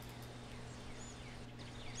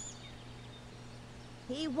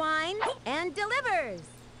 He winds and delivers.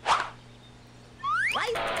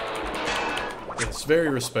 Slice. It's very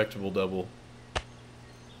respectable double.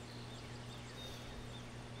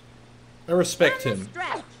 I respect From the him.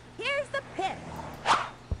 stretch. Here's the pitch.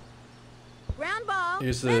 Ground ball.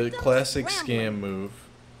 Here's the sent him classic scrambling. scam move.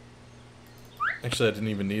 Actually, I didn't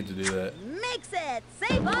even need to do that. Makes it.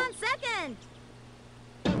 Safe on second.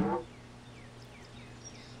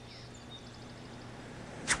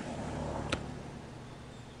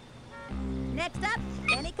 Next up,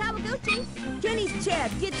 Kenny Kawaguchi. Kenny's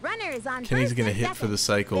Chad gets runners on Kenny's first gonna and hit second for the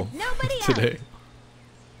cycle with nobody out. today.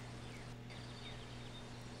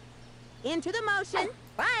 Into the motion.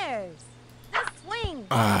 Fires. The swing.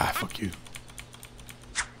 Ah, fuck you.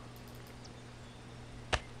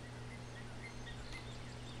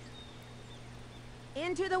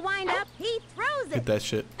 Into the windup. He throws Hit it. that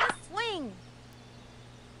shit. The swing.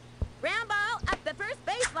 Ground ball up the first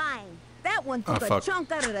baseline. That one took Oh, a fuck.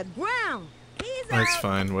 chunk out of the ground. He's That's out.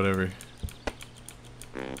 fine, whatever.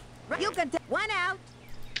 You can take one out.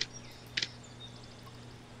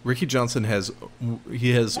 Ricky Johnson has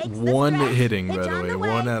Takes the one stretch. hitting, by Pitch the on way. the way.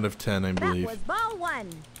 1 out of 10, I That believe. was ball one.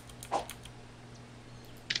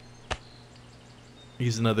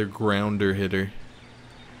 He's another grounder hitter.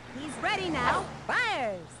 He's ready now.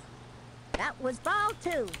 Fires. That was ball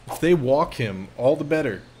two. If they walk him, all the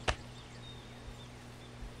better.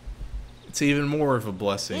 It's even more of a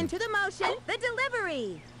blessing. Into the motion. The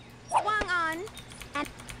delivery. Swung on. And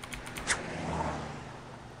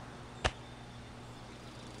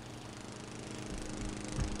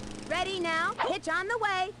ready now. Pitch on the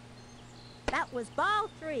way. That was ball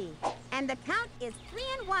three. And the count is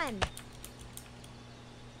 3-1.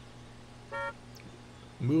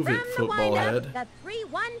 Move From it, the football windup, head. the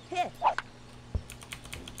 3-1 pitch.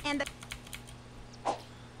 And the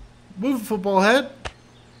Move it, football head.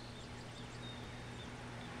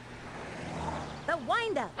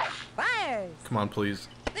 windup. Fires. Come on, please.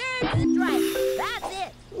 Third strike. That's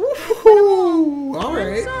it. Woohoo! All I'm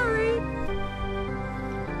right. sorry.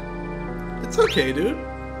 It's okay, dude.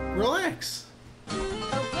 Relax. Okay,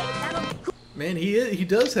 that'll cool. Man, he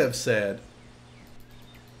does have sad.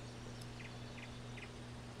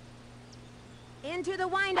 Into the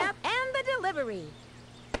windup and the delivery.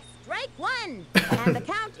 Strike one. And the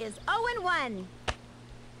count is 0-1.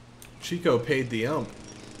 Chico paid the ump.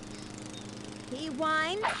 He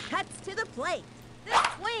winds, cuts to the plate. The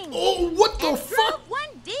swing. Oh, what the and fuck? drove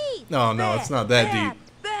one deep. No, no, it's not that back, deep.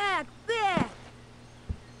 Back.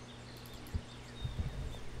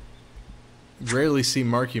 Rarely see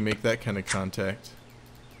Marky make that kind of contact.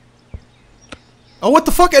 Oh, what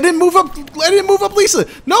the fuck? I didn't move up. Lisa.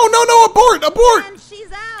 No, no, no, abort, abort. And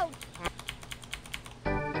she's out.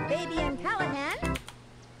 Baby and Callahan.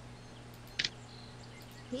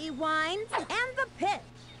 He winds and the pitch.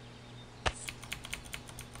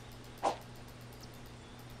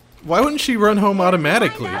 Why wouldn't she run home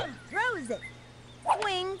automatically? Winds up, throws it.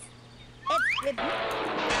 Swings. It's flipped.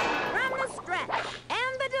 From the stretch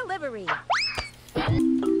and the delivery.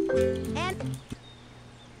 And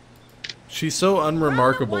She's so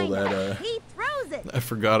unremarkable that he throws it. I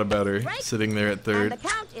forgot about her sitting there at And third. the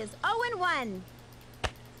count is 0-1.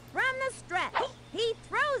 From the stretch, he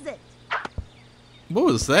throws it. What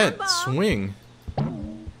was that Ball. swing? Oh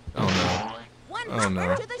no. One Oh, hopper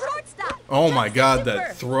no. to the shortstop. Oh my Just God, skipper.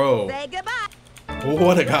 that throw. Say goodbye.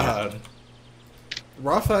 What a god.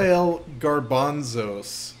 Rafael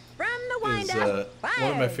Garbanzos From the is windup,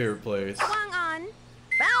 one of my favorite players. Swung on,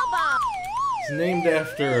 foul ball. He's named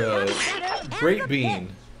after a great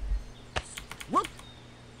bean. Whoop.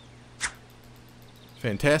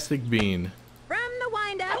 Fantastic bean. From the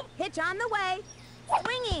windup, pitch on the way,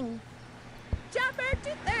 swinging. Jumper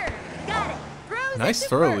to third, got it. Throws Nice it to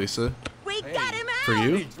throw, first. Lisa. We Hey. got him out. For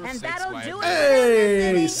you? And that'll do it.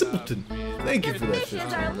 Hey, for simpleton. Thank you the for that fishes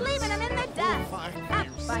 15 are minutes. leaving them in the dust.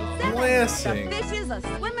 Up by 7. Blessing. The fishes are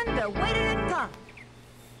swimming their way to the top.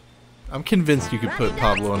 I'm convinced you could put Ronnie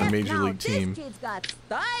Pablo on a Dodd's major now league team This kid's got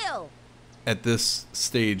style. at this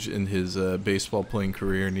stage in his baseball playing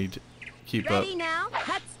career and he'd keep up. Ready now,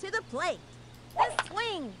 cuts to the plate. The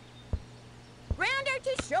swing. Grounder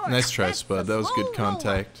to short. Nice try, That's Spud. the That was good slow roller.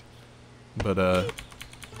 contact. But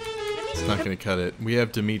it's not going to cut it. We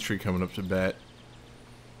have Dimitri coming up to bat.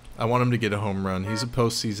 I want him to get a home run. He's a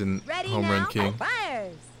postseason Ready home now, run king.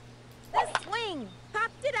 fires. The swing.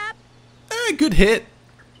 Popped it up. Good hit.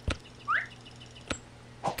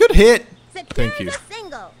 Good hit. Thank you. Secures a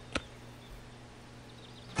single.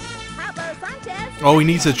 Pablo Sanchez. Oh, he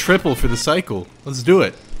needs a triple for the cycle. Let's do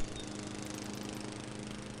it.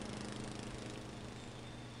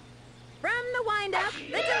 From the windup,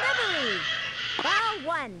 the delivery. Foul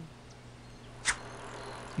 1.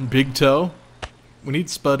 Big Toe. We need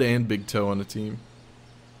Spud and Big Toe on the team.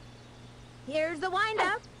 Here's the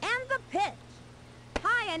windup and the pitch.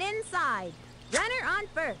 High and inside. Runner on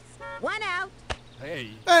first. 1 out.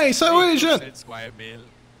 Hey. Hey, Silesian! That's Squire Bill.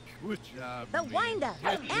 Good job. The man. windup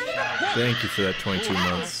and Good the job. pitch. Thank you for that 22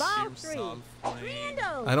 months. Ball Yourself, 3. man.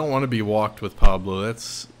 3-0. I don't want to be walked with Pablo.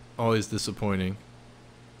 That's always disappointing.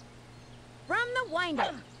 From the windup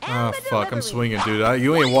and Ah, the fuck, I'm delivery. swinging, dude.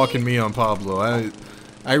 You ain't walking me on Pablo.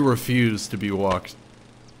 I refuse to be walked.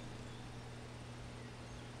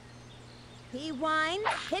 He winds,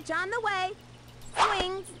 pitch on the way,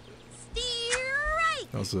 swings, steer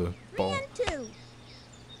right. That was a 3 ball. and 2.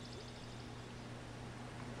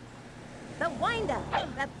 The windup,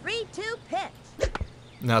 the 3-2 pitch.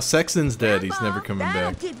 Now, Sexton's dead. He's never Ball, coming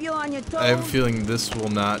that'll back. keep you on your toes. I have a feeling this will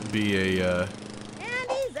not be a And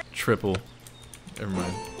he's a triple. Never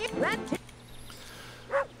mind.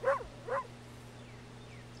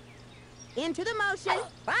 into the motion,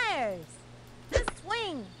 fires. The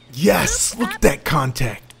swing. Yes! Look at that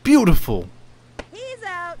contact. Beautiful. He's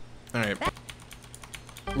out. All right.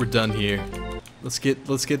 We're done here. Let's get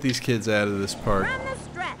these kids out of this park. From the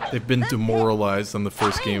stretch. They've been The pitch. demoralized on the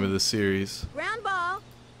first game of the series. Ground ball.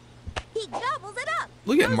 He gobbles it up.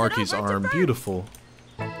 Look at Throws it Marky's over to arm. first. Beautiful.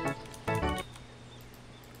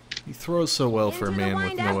 He throws so well for a Into the man with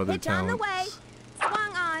windup, no other pitch on the way. talent.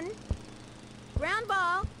 Swung on. Ground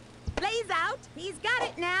ball. Plays out. He's got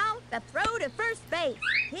it now. The throw to first base.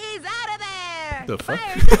 He's out of there. The fuck?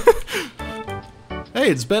 Fires Hey,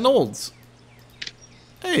 it's Ben Olds.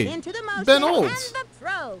 Hey, into the motion Ben and Olds. the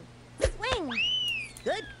throw. Swing.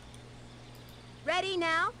 Good. Ready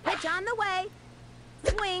now. Pitch on the way.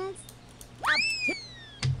 Swings. Up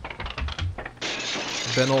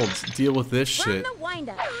to Ben Olds, deal with this from shit. the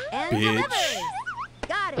windup and Bitch. delivers.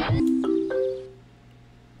 Got it.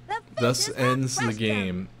 The Thus fishes ends have the crushed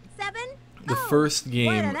game. them. 7. The Oh, first what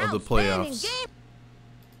game an of the outstanding playoffs. game.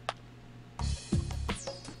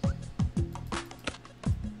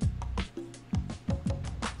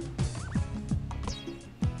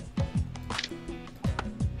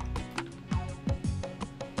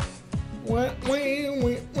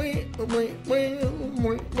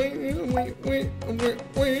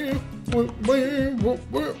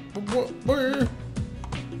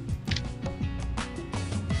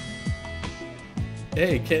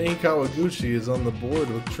 Hey, Kenny Kawaguchi is on the board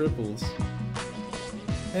with triples.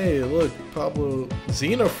 Hey, look, Pablo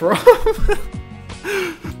Zena from.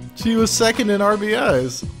 She was second in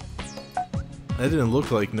RBIs. That didn't look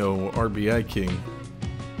like no RBI king.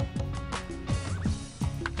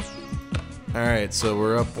 Alright, so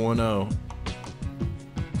we're up 1-0.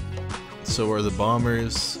 So are the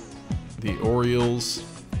Bombers, the Orioles,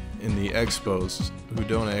 and the Expos, who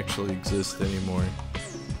don't actually exist anymore.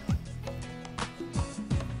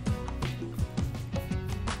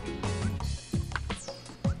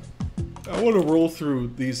 I want to roll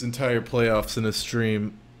through these entire playoffs in a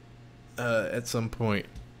stream at some point.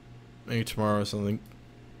 Maybe tomorrow or something.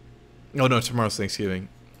 Oh no, tomorrow's Thanksgiving.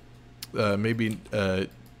 Maybe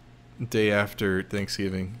day after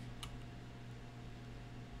Thanksgiving.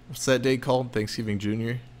 What's that day called? Thanksgiving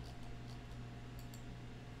Junior?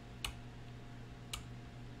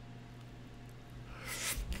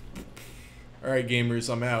 Alright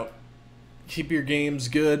gamers, I'm out. Keep your games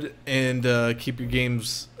good and keep your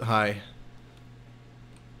games high.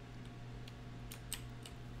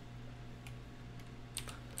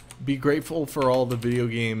 Be grateful for all the video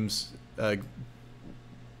games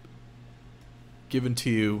given to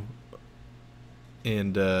you,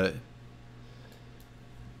 and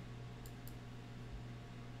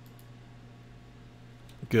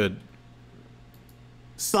good.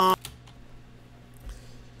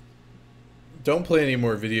 Don't play any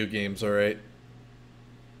more video games, alright?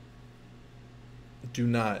 Do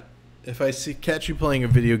not. If I catch you playing a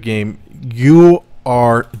video game, you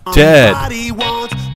are dead.